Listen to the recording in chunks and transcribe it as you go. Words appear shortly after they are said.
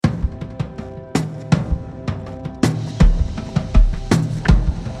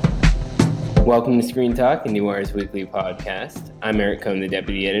Welcome to Screen Talk, IndieWire's weekly podcast. I'm Eric Cohn, the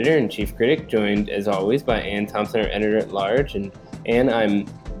deputy editor and chief critic, joined as always by Ann Thompson, our editor-at-large. And Ann, I'm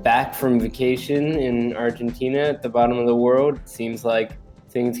back from vacation in Argentina at the bottom of the world. It seems like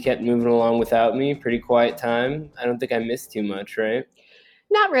things kept moving along without me. Pretty quiet time. I don't think I missed too much, right?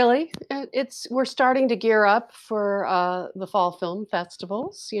 Not really. We're starting to gear up for the fall film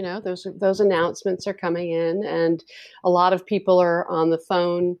festivals. You know, those announcements are coming in, and a lot of people are on the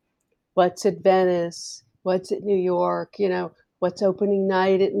phone. What's at Venice? What's at New York? You know, what's opening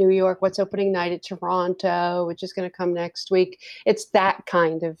night at New York? What's opening night at Toronto, which is going to come next week? It's that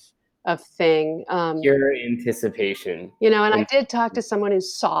kind of thing. Pure anticipation. You know, and I did talk to someone who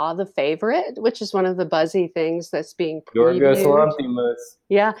saw The Favorite, which is one of the buzzy things that's being Yorgos previewed. Lanthimos.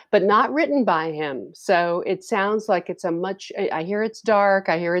 Yeah, but not written by him. So it sounds like I hear it's dark,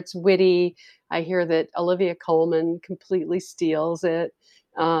 I hear it's witty, I hear that Olivia Colman completely steals it,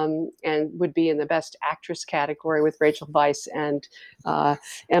 and would be in the best actress category with Rachel Weisz and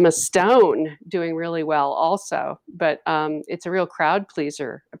Emma Stone doing really well also. But it's a real crowd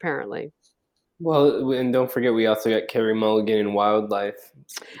pleaser, apparently. Well, and don't forget, we also got Carey Mulligan in Wildlife.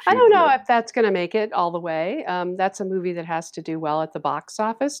 I don't know if that's going to make it all the way. That's a movie that has to do well at the box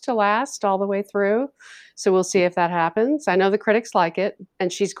office to last all the way through. So we'll see if that happens. I know the critics like it, and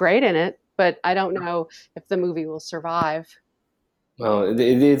she's great in it, but I don't know if the movie will survive. Well, it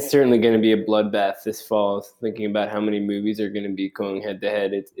is certainly going to be a bloodbath this fall. Thinking about how many movies are going to be going head to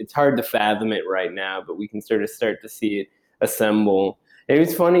head, it's hard to fathom it right now, but we can sort of start to see it assemble. And it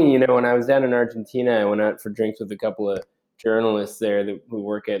was funny, you know, when I was down in Argentina, I went out for drinks with a couple of journalists there who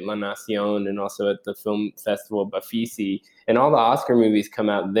work at La Nación and also at the film festival Bafisi, and all the Oscar movies come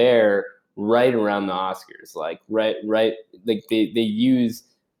out there right around the Oscars, like right, like they use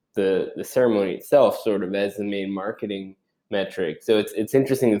the ceremony itself sort of as the main marketing metric. So it's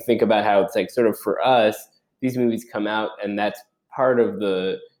interesting to think about how it's like sort of for us, these movies come out and that's part of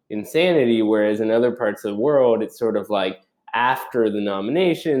the insanity, whereas in other parts of the world, it's sort of like after the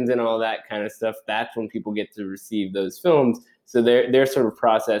nominations and all that kind of stuff, that's when people get to receive those films. So they're sort of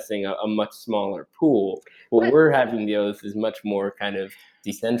processing a much smaller pool. What we're having to deal with is much more kind of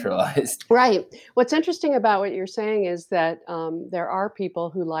decentralized. Right. What's interesting about what you're saying is that there are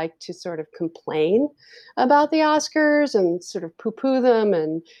people who like to sort of complain about the Oscars and sort of poo-poo them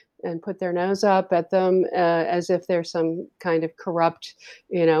and put their nose up at them as if they're some kind of corrupt,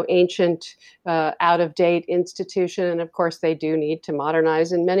 you know, ancient, out-of-date institution. And of course, they do need to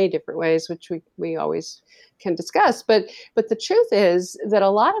modernize in many different ways, which we always can discuss. But the truth is that a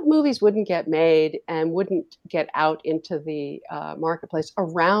lot of movies wouldn't get made and wouldn't get out into the marketplace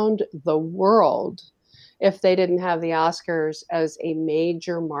around the world if they didn't have the Oscars as a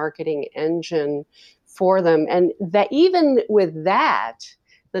major marketing engine for them. And that even with that,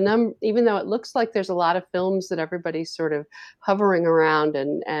 even though it looks like there's a lot of films that everybody's sort of hovering around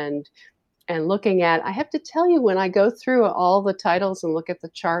and looking at, I have to tell you, when I go through all the titles and look at the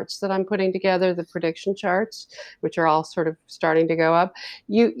charts that I'm putting together, the prediction charts, which are all sort of starting to go up,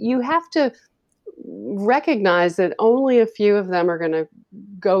 you have to recognize that only a few of them are going to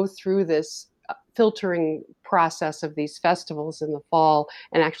go through this filtering process of these festivals in the fall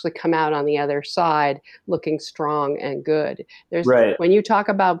and actually come out on the other side looking strong and good. Right. When you talk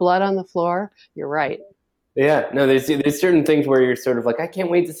about blood on the floor, you're right. Yeah, no, there's certain things where you're sort of like, I can't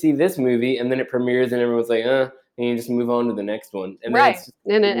wait to see this movie, and then it premieres, and everyone's like, and you just move on to the next one. And right,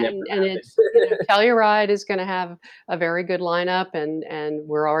 and it's you know, Telluride is going to have a very good lineup, and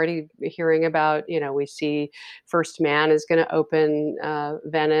we're already hearing about, you know, we see First Man is going to open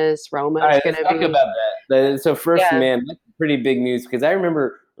Venice, Roma is going to be. Talk about that. So First Man, that's pretty big news because I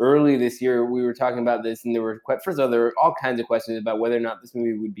remember early this year we were talking about this, and there were all kinds of questions about whether or not this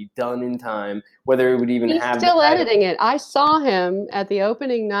movie would be done in time, whether it would even have. He's still editing it. I saw him at the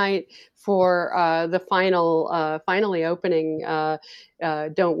opening night for the finally opening.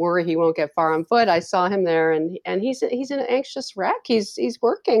 Don't worry, he won't get far on foot. I saw him there, and he's an anxious wreck. He's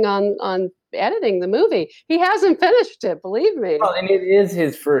working on editing the movie. He hasn't finished it, believe me. Well, and it is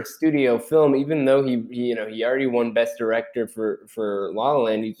his first studio film, even though he already won Best Director for La La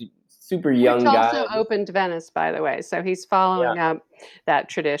Land. He's a super young guy. Which also opened Venice, by the way. So he's following up that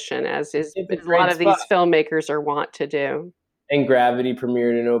tradition, as a lot of these filmmakers are wont to do. And Gravity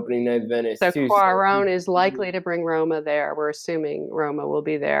premiered in opening night Venice. So Cuarón is likely to bring Roma there. We're assuming Roma will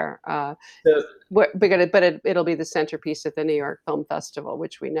be there. But it'll be the centerpiece at the New York Film Festival,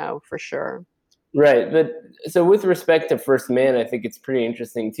 which we know for sure. Right. But so with respect to First Man, I think it's pretty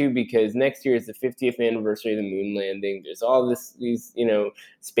interesting too, because next year is the 50th anniversary of the moon landing. There's all these,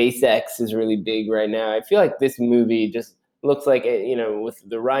 SpaceX is really big right now. I feel like this movie just looks like with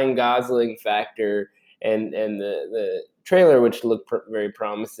the Ryan Gosling factor and the trailer, which looked very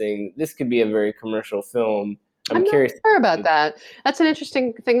promising, this could be a very commercial film. I'm I'm not curious. sure about that. That's an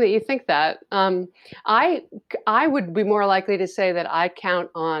interesting thing that you think that. I I would be more likely to say that I count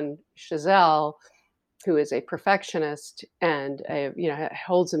on Chazelle, who is a perfectionist and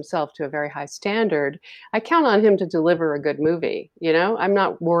holds himself to a very high standard. I count on him to deliver a good movie. I'm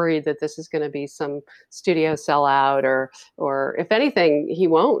not worried that this is going to be some studio sellout, or if anything, he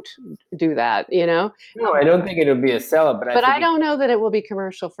won't do that. No, I don't think it'll be a sellout, but I But think I don't know that it will be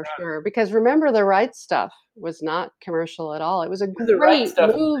commercial for sure, because remember, The Right Stuff was not commercial at all. It was a the right great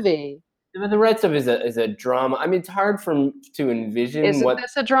stuff. movie. The right stuff is a drama. I mean, it's hard to envision Isn't what.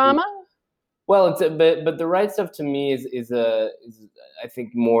 this a drama? Well, but the right stuff to me is I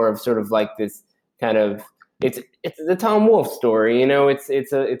think more of sort of like this kind of it's the Tom Wolfe story.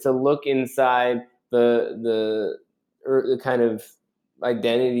 It's a look inside the kind of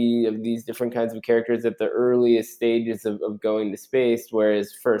identity of these different kinds of characters at the earliest stages of going to space,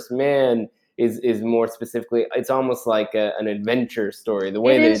 whereas First Man is more specifically, it's almost like an adventure story. The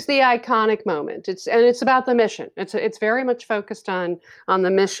way It that is the iconic moment. It's about the mission. It's very much focused on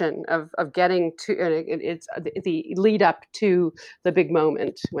the mission of getting to, and it's the lead up to the big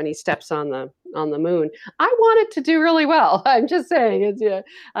moment when he steps on the moon. I want it to do really well. I'm just saying,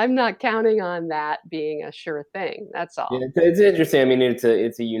 I'm not counting on that being a sure thing. That's yeah, all. it's interesting. I mean, it's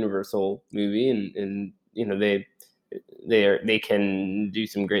a Universal movie, and they can do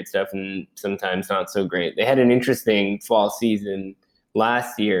some great stuff and sometimes not so great. They had an interesting fall season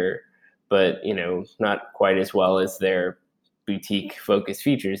last year, but not quite as well as their boutique focus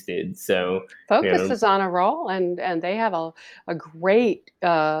features did. So Focus is on a roll, and they have a great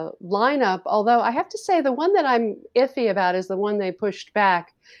lineup. Although I have to say, the one that I'm iffy about is the one they pushed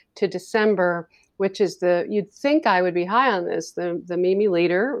back to December, which is you'd think I would be high on this, the Mimi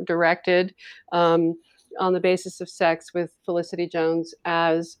Leader directed, on the basis of sex, with Felicity Jones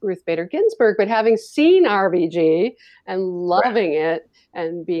as Ruth Bader Ginsburg. But having seen RBG and loving it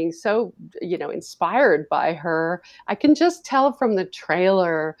and being so inspired by her, I can just tell from the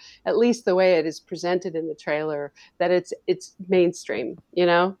trailer, at least the way it is presented in the trailer, that it's mainstream.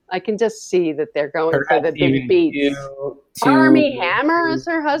 I can just see that they're going for perhaps the big even beats. Army Hammer too is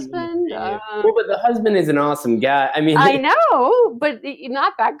her husband. well, but the husband is an awesome guy. I mean, I know, but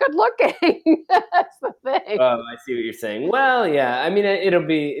not that good looking. That's the thing. oh, I see what you're saying. Well, yeah. I mean,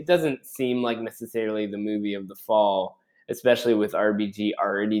 it doesn't seem like necessarily the movie of the fall, especially with RBG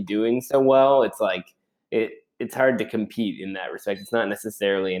already doing so well. It's like it's hard to compete in that respect. It's not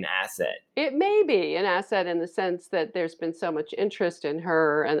necessarily an asset. It may be an asset in the sense that there's been so much interest in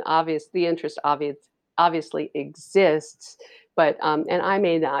her, and the interest obviously exists. But and I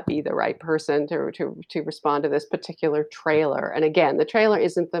may not be the right person to respond to this particular trailer. And again, the trailer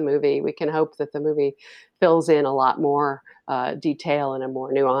isn't the movie. We can hope that the movie fills in a lot more detail in a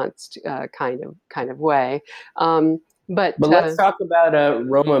more nuanced kind of way. But But let's talk about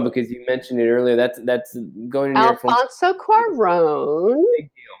Roma, because you mentioned it earlier. That's going to New York Film. Alfonso Cuarón, Big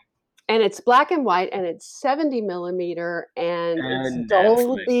deal. and it's black and white, and it's 70 millimeter, and it's And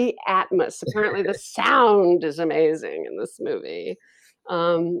Dolby Atmos. Apparently, the sound is amazing in this movie,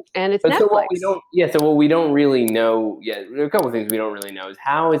 and it's But so Netflix. what we don't really know yet, there are a couple of things we don't really know, is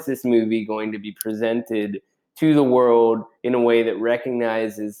how is this movie going to be presented to the world in a way that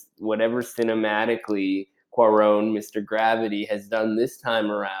recognizes whatever cinematically Cuarón, Mr. Gravity, has done this time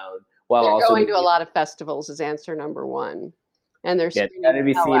around, while They're also going to a lot of festivals is answer number one, and they're it's got to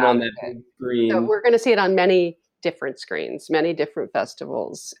be seen on that big So screen. we're going to see it on many different screens, many different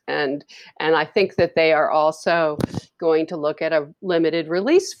festivals, and I think that they are also going to look at a limited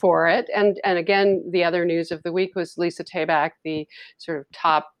release for it. And again, the other news of the week was Lisa Taback, the sort of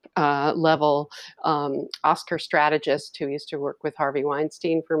top level Oscar strategist who used to work with Harvey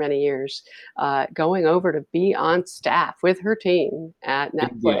Weinstein for many years, going over to be on staff with her team at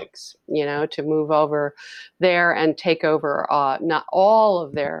Netflix, to move over there and take over not all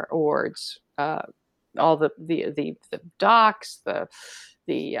of their awards, all the docs, the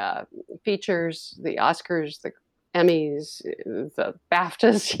features, the Oscars, the Emmys, the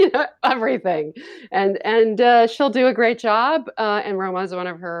BAFTAs, everything, and she'll do a great job. And Roma is one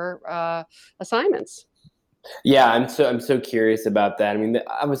of her assignments. Yeah, I'm so curious about that. I mean,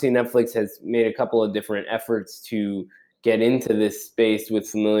 obviously Netflix has made a couple of different efforts to get into this space with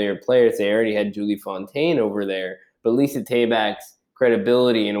familiar players. They already had Julie Fontaine over there, but Lisa Taback's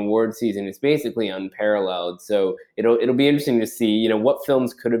credibility in award season is basically unparalleled. So it'll be interesting to see, what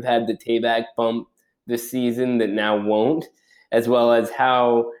films could have had the Taback bump this season that now won't, as well as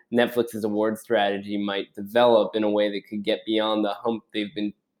how Netflix's award strategy might develop in a way that could get beyond the hump they've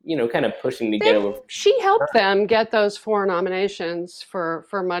been, kind of pushing to get over. She helped them get those 4 nominations for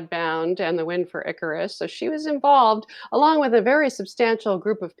Mudbound and The Wind for Icarus. So she was involved along with a very substantial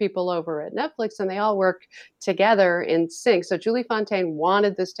group of people over at Netflix, and they all worked together in sync. So Julie Fontaine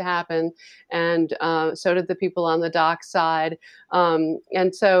wanted this to happen, and so did the people on the doc side.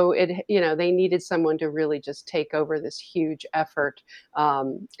 And so they needed someone to really just take over this huge effort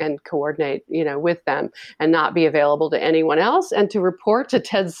and coordinate, with them, and not be available to anyone else, and to report to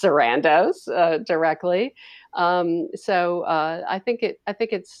Ted Sarandos directly. I think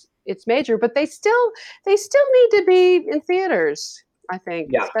it's major, but they still need to be in theaters. I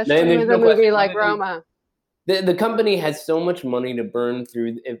think, Yeah, especially with a movie like Roma. The company has so much money to burn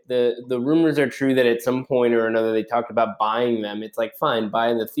through. If the rumors are true that at some point or another they talked about buying them, it's like, fine,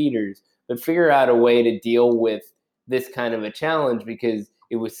 buy the theaters, but figure out a way to deal with this kind of a challenge, because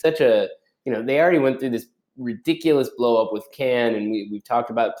it was such a, they already went through this ridiculous blow up with Cannes, and we've talked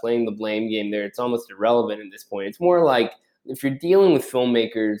about playing the blame game there. It's almost irrelevant at this point. It's more like, if you're dealing with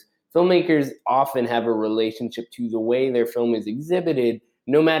filmmakers often have a relationship to the way their film is exhibited.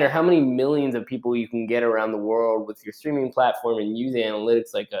 No matter how many millions of people you can get around the world with your streaming platform and use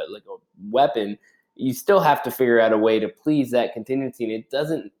analytics like a weapon, you still have to figure out a way to please that contingency, and it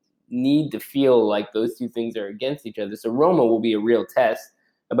doesn't need to feel like those two things are against each other. So Roma will be a real test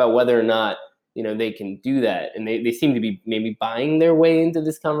about whether or not they can do that, and they seem to be maybe buying their way into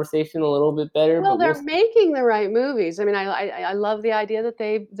this conversation a little bit better. Well, they're making the right movies. I mean, I love the idea that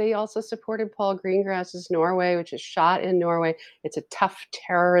they also supported Paul Greengrass's Norway, which is shot in Norway. It's a tough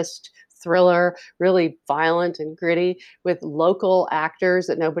terrorist thriller, really violent and gritty, with local actors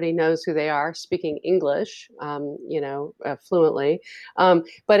that nobody knows who they are, speaking English, fluently. I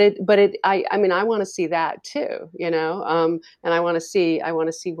mean, I want to see that too, and I want to see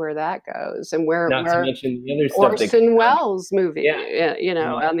where that goes, and where to mention the other stuff Orson Welles movie, yeah.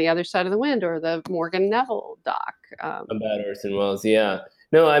 On the Other Side of the Wind, or the Morgan Neville doc about Orson Welles. Yeah,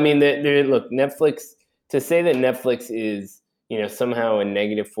 no, I mean, look, Netflix. To say that Netflix is somehow a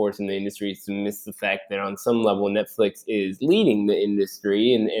negative force in the industry is to miss the fact that on some level Netflix is leading the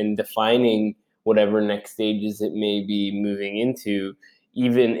industry and defining whatever next stages it may be moving into,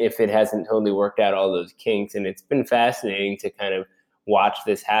 even if it hasn't totally worked out all those kinks. And it's been fascinating to kind of watch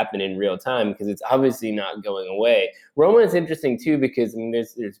this happen in real time, because it's obviously not going away. Roma is interesting too, because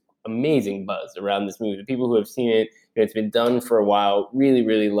there's amazing buzz around this movie. The people who have seen it, it's been done for a while, really,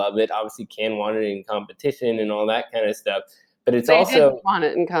 really love it. Obviously, Cannes wanted it in competition and all that kind of stuff. But they didn't want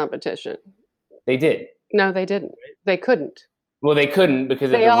it in competition. They did. No, they didn't. They couldn't. Well, they couldn't because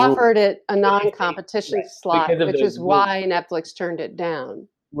they offered it a non-competition slot, which is why Netflix turned it down.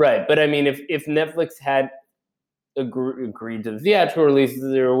 Right, but I mean, if Netflix had agreed to the theatrical releases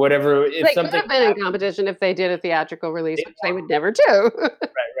or whatever, if they something could have been in competition if they did a theatrical release, which they would never do.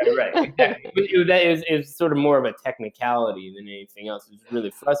 Right. Exactly. That is sort of more of a technicality than anything else. It's really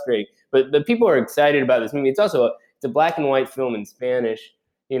frustrating, but the people are excited about this movie. It's also it's a black and white film in Spanish.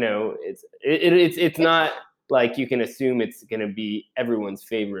 It's not like you can assume it's going to be everyone's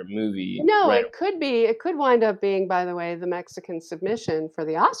favorite movie. No, right? It could be. It could wind up being, by the way, the Mexican submission for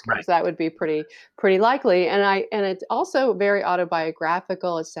the Oscars. Right. That would be pretty likely. And it's also very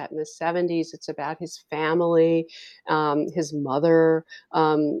autobiographical. It's set in the 70s. It's about his family, his mother,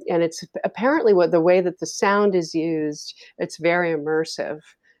 and it's apparently the way that the sound is used. It's very immersive.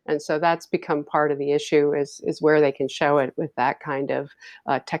 And so that's become part of the issue is where they can show it with that kind of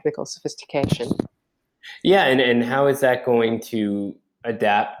technical sophistication. Yeah, and how is that going to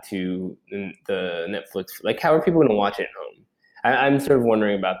adapt to the Netflix? Like, how are people going to watch it at home? I'm sort of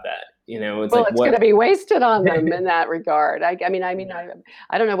wondering about that. It's going to be wasted on them in that regard. I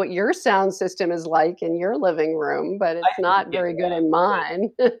don't know what your sound system is like in your living room, but it's not very good in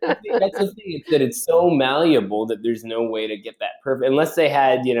mine. That's the thing, is that it's so malleable that there's no way to get that perfect unless they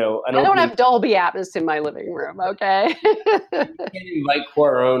had, I don't have Dolby Atmos in my living room. Okay. You can invite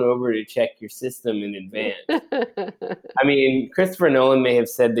Quaron over to check your system in advance. I mean, Christopher Nolan may have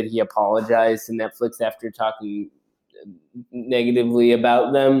said that he apologized to Netflix after talking negatively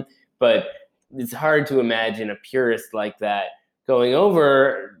about them, but it's hard to imagine a purist like that going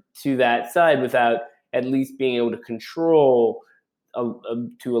over to that side without at least being able to control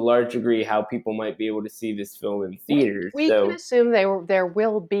to a large degree how people might be able to see this film in theaters. We can assume there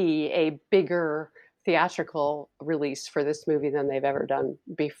will be a bigger theatrical release for this movie than they've ever done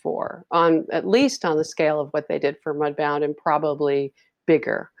before, at least on the scale of what they did for Mudbound, and probably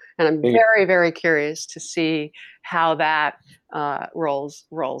bigger. And I'm very, very curious to see how that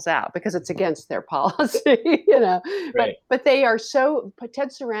rolls out, because it's against their policy, you know. Right. But they are so. Ted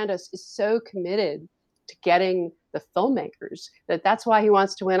Sarandos is so committed to getting the filmmakers that's why he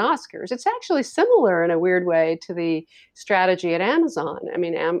wants to win Oscars. It's actually similar in a weird way to the strategy at Amazon. I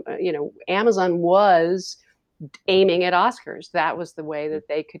mean, Amazon was aiming at Oscars. That was the way that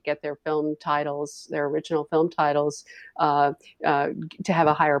they could get their film titles, their original film titles, uh, to have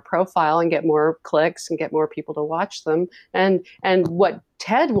a higher profile and get more clicks and get more people to watch them. And what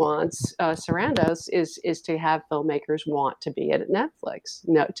Ted wants, Sarandos, is to have filmmakers want to be at Netflix,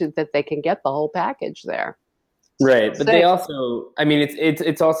 that they can get the whole package there. Right, but they also, I mean,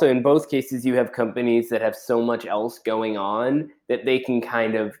 it's also in both cases you have companies that have so much else going on that they can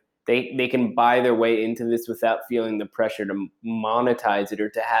kind of they can buy their way into this without feeling the pressure to monetize it or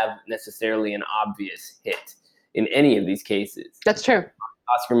to have necessarily an obvious hit in any of these cases. That's true.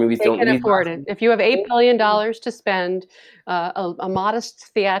 Oscar movies they don't can afford it. If you have $8 billion to spend, a modest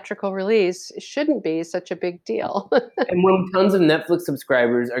theatrical release shouldn't be such a big deal. And when tons of Netflix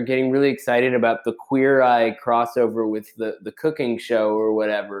subscribers are getting really excited about the Queer Eye crossover with the cooking show or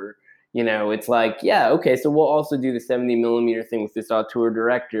whatever, you know, it's like, yeah, okay, so we'll also do the 70 millimeter thing with this auteur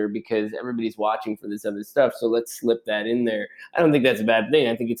director because everybody's watching for this other stuff. So let's slip that in there. I don't think that's a bad thing.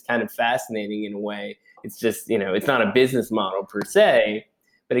 I think it's kind of fascinating in a way. It's just, you know, it's not a business model per se,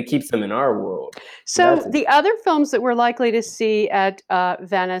 but it keeps them in our world. So the other films that we're likely to see at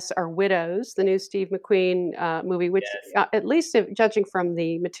Venice are Widows, the new Steve McQueen movie, which, yes, at least judging from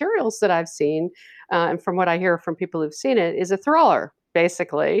the materials that I've seen and from what I hear from people who've seen it, is a thriller,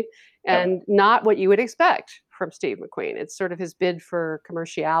 basically, and not what you would expect from Steve McQueen. It's sort of his bid for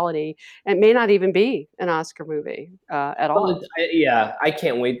commerciality, and may not even be an Oscar movie at all. Yeah, I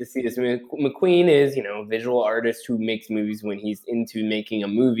can't wait to see this. I mean, McQueen is, you know, a visual artist who makes movies when he's into making a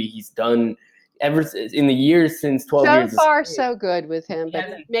movie. He's done ever in the years since 12 Years. So far, so good with him, but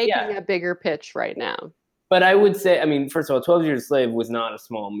he's making a bigger pitch right now. But I would say, I mean, first of all, 12 Years a Slave was not a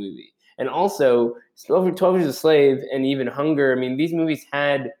small movie. And also, 12 Years a Slave and even Hunger, I mean, these movies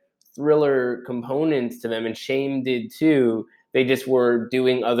had thriller components to them, and Shame did too. They just were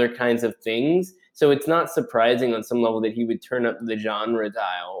doing other kinds of things. So it's not surprising on some level that he would turn up the genre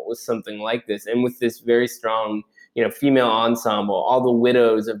dial with something like this. And with this very strong, you know, female ensemble, all the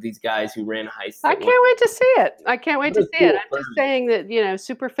widows of these guys who ran heists. I can't wait to see it. I can't wait to see it. I'm just saying that, you know,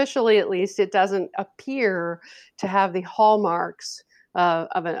 superficially at least, it doesn't appear to have the hallmarks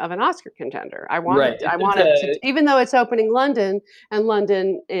of an Oscar contender. I want it. I want it to, even though it's opening London, and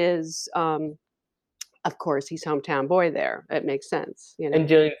London is, of course, he's hometown boy there. It makes sense, you know. And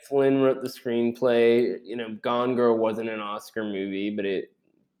Gillian Flynn wrote the screenplay. You know, Gone Girl wasn't an Oscar movie, but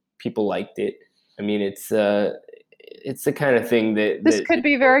people liked it. I mean, it's the kind of thing that this could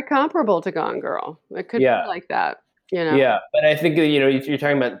be very comparable to Gone Girl. It could be like that. You know? Yeah, but I think, you know, if you're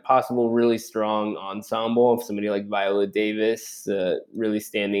talking about possible really strong ensemble of somebody like Viola Davis really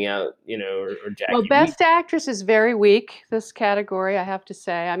standing out, you know, or Jackie. Well, Best Actress is very weak, this category, I have to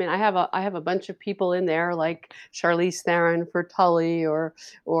say. I mean, I have a bunch of people in there like Charlize Theron for Tully, or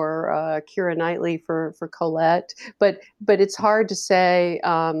Keira Knightley for Colette, but it's hard to say.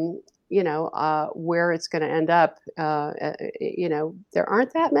 You know, where it's going to end up. You know, there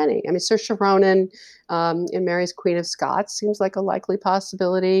aren't that many. I mean, Saoirse Ronan in Mary's Queen of Scots seems like a likely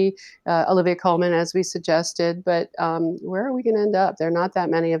possibility. Olivia Colman, as we suggested, but where are we going to end up? There are not that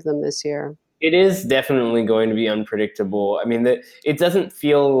many of them this year. It is definitely going to be unpredictable. I mean, it doesn't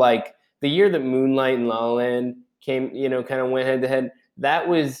feel like the year that Moonlight and La La Land came, you know, kind of went head to head. That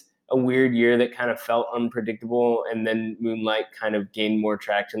was a weird year that kind of felt unpredictable, and then Moonlight kind of gained more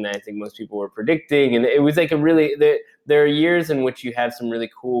traction than I think most people were predicting. And it was like there are years in which you have some really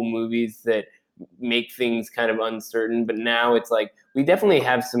cool movies that make things kind of uncertain, but now it's like we definitely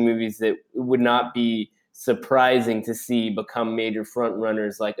have some movies that would not be surprising to see become major front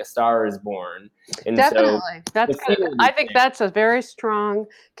runners, like A Star Is Born. And definitely, so that's I think that's a very strong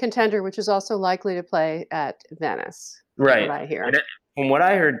contender, which is also likely to play at Venice. Right, I hear. From what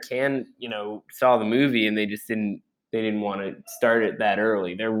I heard, Cannes, you know, saw the movie and they just didn't want to start it that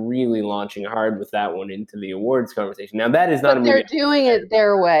early. They're really launching hard with that one into the awards conversation. Now that is not a movie. They're doing it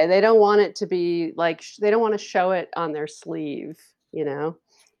their way. They don't want it to be like, they don't want to show it on their sleeve, you know?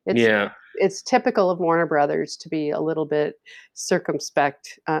 It's typical of Warner Brothers to be a little bit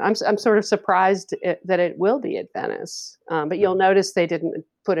circumspect. I'm sort of surprised that it will be at Venice, but you'll notice they didn't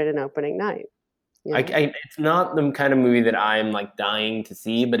put it in opening night. You know? It's not the kind of movie that I'm like dying to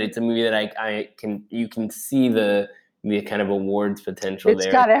see, but it's a movie that you can see the the kind of awards potential It's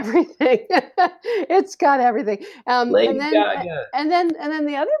there. got everything. It's got everything. And Lady then Gaga. and then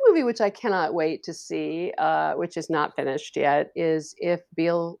the other movie which I cannot wait to see, which is not finished yet, is If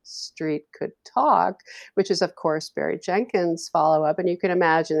Beale Street Could Talk, which is of course Barry Jenkins' follow-up, and you can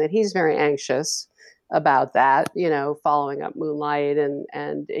imagine that he's very anxious about that, following up Moonlight,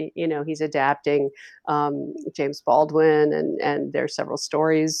 and he's adapting James Baldwin, and there's several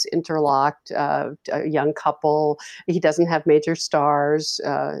stories interlocked. A young couple. He doesn't have major stars.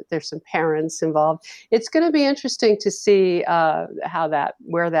 There's some parents involved. It's going to be interesting to see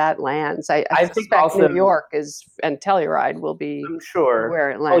where that lands. I I think suspect New also, York and Telluride will be I'm sure.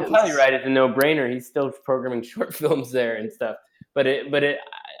 where it Oh, lands. Telluride is a no-brainer. He's still programming short films there and stuff. But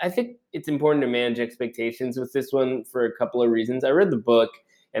I think it's important to manage expectations with this one for a couple of reasons. I read the book,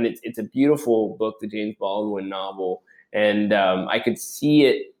 and it's a beautiful book, the James Baldwin novel, and I could see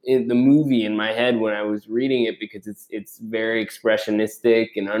it in the movie in my head when I was reading it because it's very expressionistic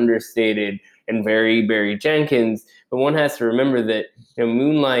and understated and very Barry Jenkins. But one has to remember that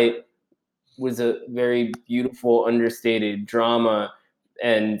Moonlight was a very beautiful, understated drama.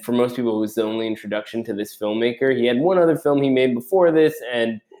 And for most people, it was the only introduction to this filmmaker. He had one other film he made before this,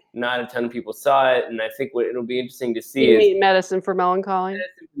 and not a ton of people saw it. And I think what it'll be interesting to see You is mean Medicine for Melancholy?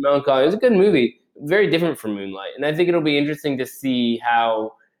 Melancholy. It was a good movie, very different from Moonlight. And I think it'll be interesting to see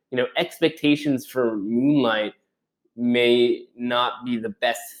how expectations for Moonlight may not be the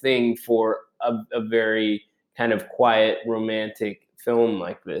best thing for a very kind of quiet romantic film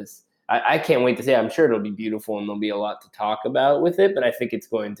like this. I can't wait to see it. I'm sure it'll be beautiful and there'll be a lot to talk about with it, but I think it's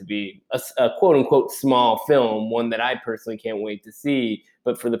going to be a quote unquote small film, one that I personally can't wait to see.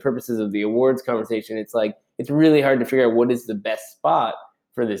 But for the purposes of the awards conversation, it's really hard to figure out what is the best spot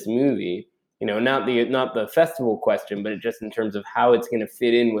for this movie. Not the festival question, but just in terms of how it's going to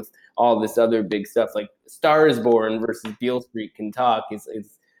fit in with all this other big stuff. Like Star is Born versus Beale Street Can Talk is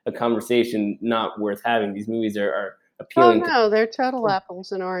a conversation not worth having. These movies are Oh appealing to. no, they're total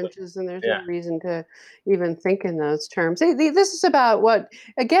apples and oranges, and there's no Yeah. reason to even think in those terms. This is about what,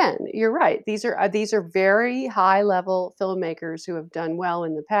 again, you're right. These are very high level filmmakers who have done well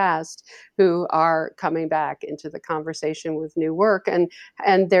in the past, who are coming back into the conversation with new work, and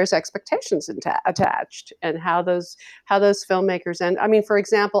there's expectations attached, and how those filmmakers end. I mean, for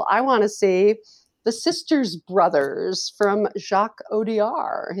example, I want to see the Sisters Brothers from Jacques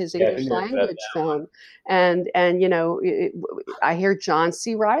Audiard, his Yeah, I English think I about language film, and I hear John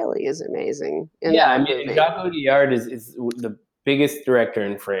C. Riley is amazing in Yeah, that I mean, movie. Jacques Audiard is the biggest director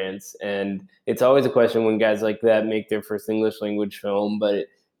in France, and it's always a question when guys like that make their first English language film. But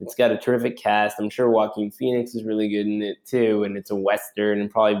it's got a terrific cast. I'm sure Joaquin Phoenix is really good in it too, and it's a western and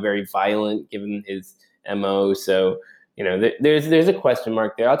probably very violent given his mo. So there's a question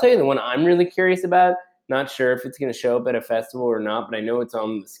mark there. I'll tell you the one I'm really curious about. Not sure if it's going to show up at a festival or not, but I know it's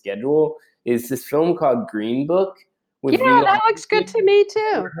on the schedule. Is this film called Green Book Yeah, with Viggo that looks good to me too.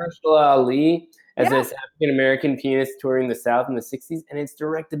 Mahershala Ali as Yeah, this African American pianist touring the South in the '60s, and it's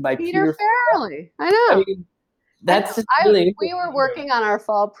directed by Peter Peter Farrelly. Farrelly. I I know. mean, I know. that's just really We interesting. were working on our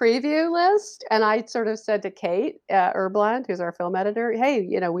fall preview list, and I sort of said to Kate Erbland, who's our film editor, "Hey,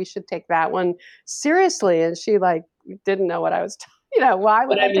 we should take that one seriously." And she like didn't know what I was. Why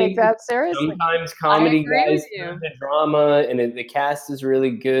would But I I take mean, that seriously? sometimes I comedy agree with guys turn you. to drama, and the cast is really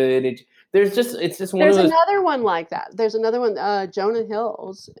good. It's just one of There's those another one like that. There's another one, Jonah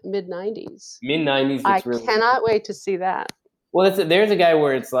Hill's mid '90s. mid '90s I looks really good. cannot wait to see that. Well, there's a guy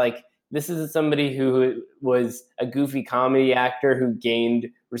where it's like this is somebody who was a goofy comedy actor who gained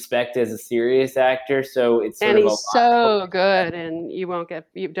respect as a serious actor. So it's sort And of a he's lot. so good, and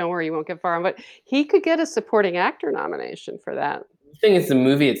don't worry, you won't get far. But he could get a supporting actor nomination for that. The thing is, the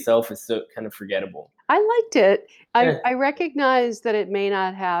movie itself is so kind of forgettable. I liked it. I, Yeah. I recognize that it may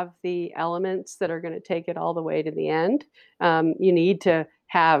not have the elements that are going to take it all the way to the end. You need to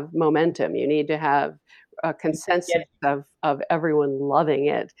have momentum. You need to have a consensus Yeah. of everyone loving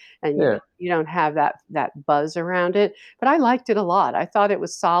it, and Yeah. you don't have that buzz around it. But I liked it a lot. I thought it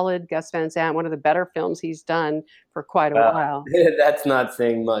was solid. Gus Van Sant, one of the better films he's done for quite a while. That's not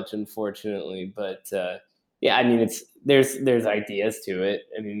saying much, unfortunately. But yeah, I mean, there's ideas to it.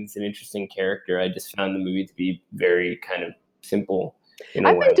 I mean, it's an interesting character. I just found the movie to be very kind of simple in a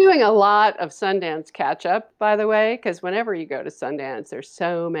I've been way. doing a lot of Sundance catch up, by the way, because whenever you go to Sundance, there's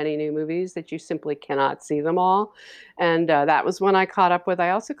so many new movies that you simply cannot see them all. And that was one I caught up with.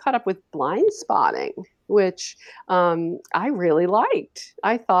 I also caught up with Blind Spotting. which I really liked.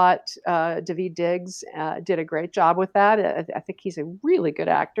 I thought Daveed Diggs did a great job with that. I think he's a really good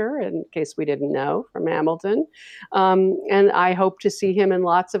actor, in case we didn't know, from Hamilton. And I hope to see him in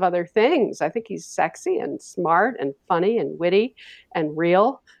lots of other things. I think he's sexy and smart and funny and witty and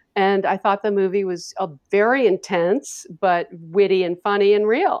real. And I thought the movie was very intense, but witty and funny and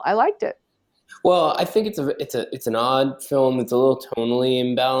real. I liked it. Well, I think it's an odd film. It's a little tonally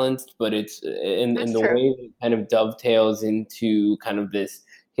imbalanced, but it's in That's the true. way that it kind of dovetails into kind of this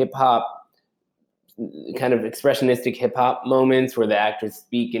hip hop kind of expressionistic hip hop moments where the actors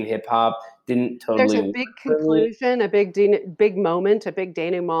speak in hip hop didn't There's totally a work big for me. conclusion, big moment, a big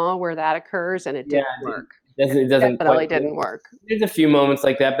denouement where that occurs, and it Yeah, didn't work. it doesn't quite. Definitely didn't work. There's a few moments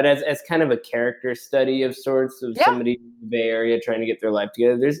like that, but as kind of a character study of sorts of Yeah, somebody in the Bay Area trying to get their life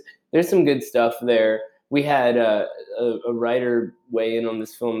together, there's some good stuff there. We had a writer weigh in on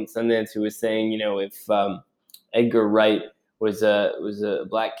this film at Sundance who was saying, if Edgar Wright was a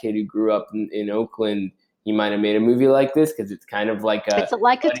black kid who grew up in Oakland, he might have made a movie like this because it's kind of like a it's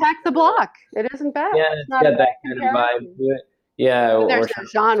like Attack the Block. It isn't bad. yeah, It's it's not a got bad that kind of vibe comparison. to it. Yeah, And there's or no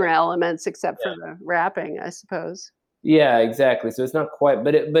genre elements except for yeah. the rapping, I suppose. Yeah, exactly. So it's not quite,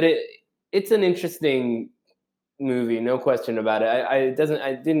 it's an interesting movie, no question about it.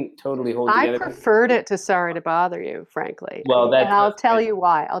 I didn't totally hold I together. preferred it to Sorry to Bother You, frankly. Well, And I'll tell you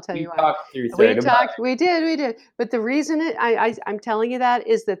why. I'll tell you we why. talked through Sorry to Bother. We did. But the reason I'm telling you that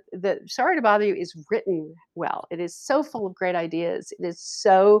is that Sorry to Bother You is written well. It is so full of great ideas. It is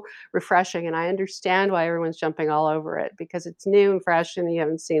so refreshing, and I understand why everyone's jumping all over it because it's new and fresh, and you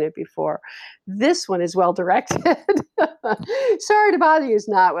haven't seen it before. This one is well directed. Sorry to Bother You is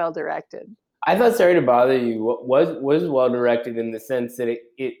not well directed. I thought Sorry to Bother You was well directed in the sense that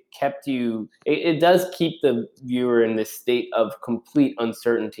it kept you. It does keep the viewer in this state of complete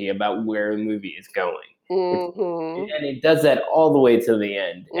uncertainty about where the movie is going. Mm-hmm. And it does that all the way to the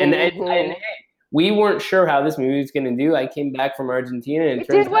end. And Mm-hmm. hey, we weren't sure how this movie was going to do. I came back from Argentina, and it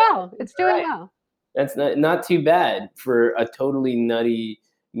It turns did out well. it's It's all doing right. well. That's not too bad for a totally nutty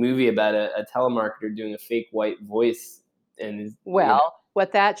movie about a telemarketer doing a fake white voice and Well,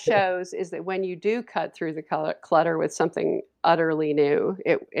 what that shows is that when you do cut through the clutter with something utterly new,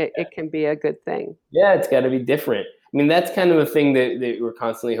 it can be a good thing. yeah, it's got to be different. I mean, that's kind of a thing that we're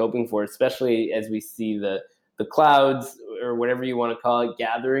constantly hoping for, especially as we see the clouds or whatever you want to call it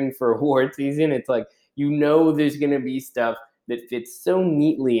gathering for award season. It's like there's going to be stuff that fits so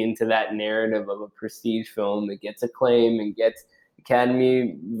neatly into that narrative of a prestige film that gets acclaim and gets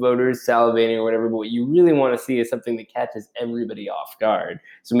Academy voters salivating or whatever. But what you really want to see is something that catches everybody off guard.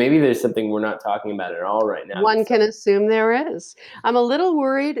 So maybe there's something we're not talking about at all right now. One can assume there is. I'm a little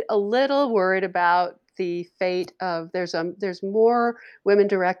worried about the fate of there's more women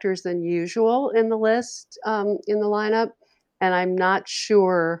directors than usual in the list in the lineup, and I'm not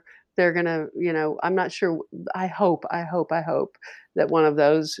sure they're gonna. I'm not sure. I hope that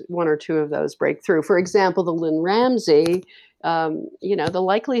one or two of those break through. For example, the Lynn Ramsey. The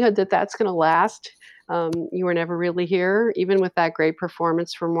likelihood that that's going to last. You Were Never Really Here, even with that great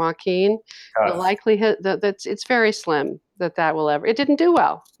performance from Joaquin, the Tough. likelihood that's it's very slim that will ever. It didn't do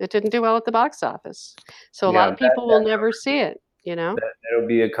well. It didn't do well at the box office, so a lot Yeah, of people will never see it. You know. that'll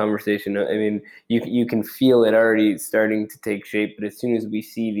be a conversation. I mean, you can feel it already starting to take shape, but as soon as we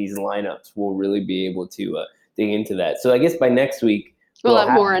see these lineups, we'll really be able to dig into that. So I guess by next week We'll we'll have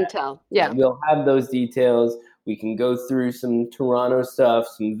have more intel. Yeah. we'll have those details. We can go through some Toronto stuff,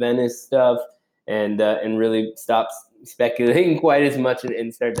 some Venice stuff, and really stop speculating quite as much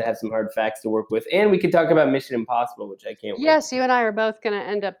and start to have some hard facts to work with. And we can talk about Mission Impossible, which I can't wait. Yes, you and I are both going to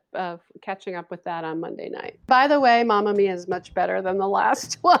end up catching up with that on Monday night. By the way, Mamma Mia is much better than the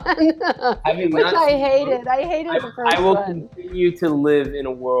last one, Having which not I seen hated. I hated the first I will one. continue to live in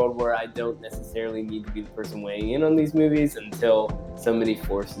a world where I don't necessarily need to be the person weighing in on these movies until somebody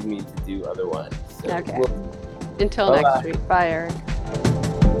forces me to do otherwise. So Okay. Until next week. Bye, Eric.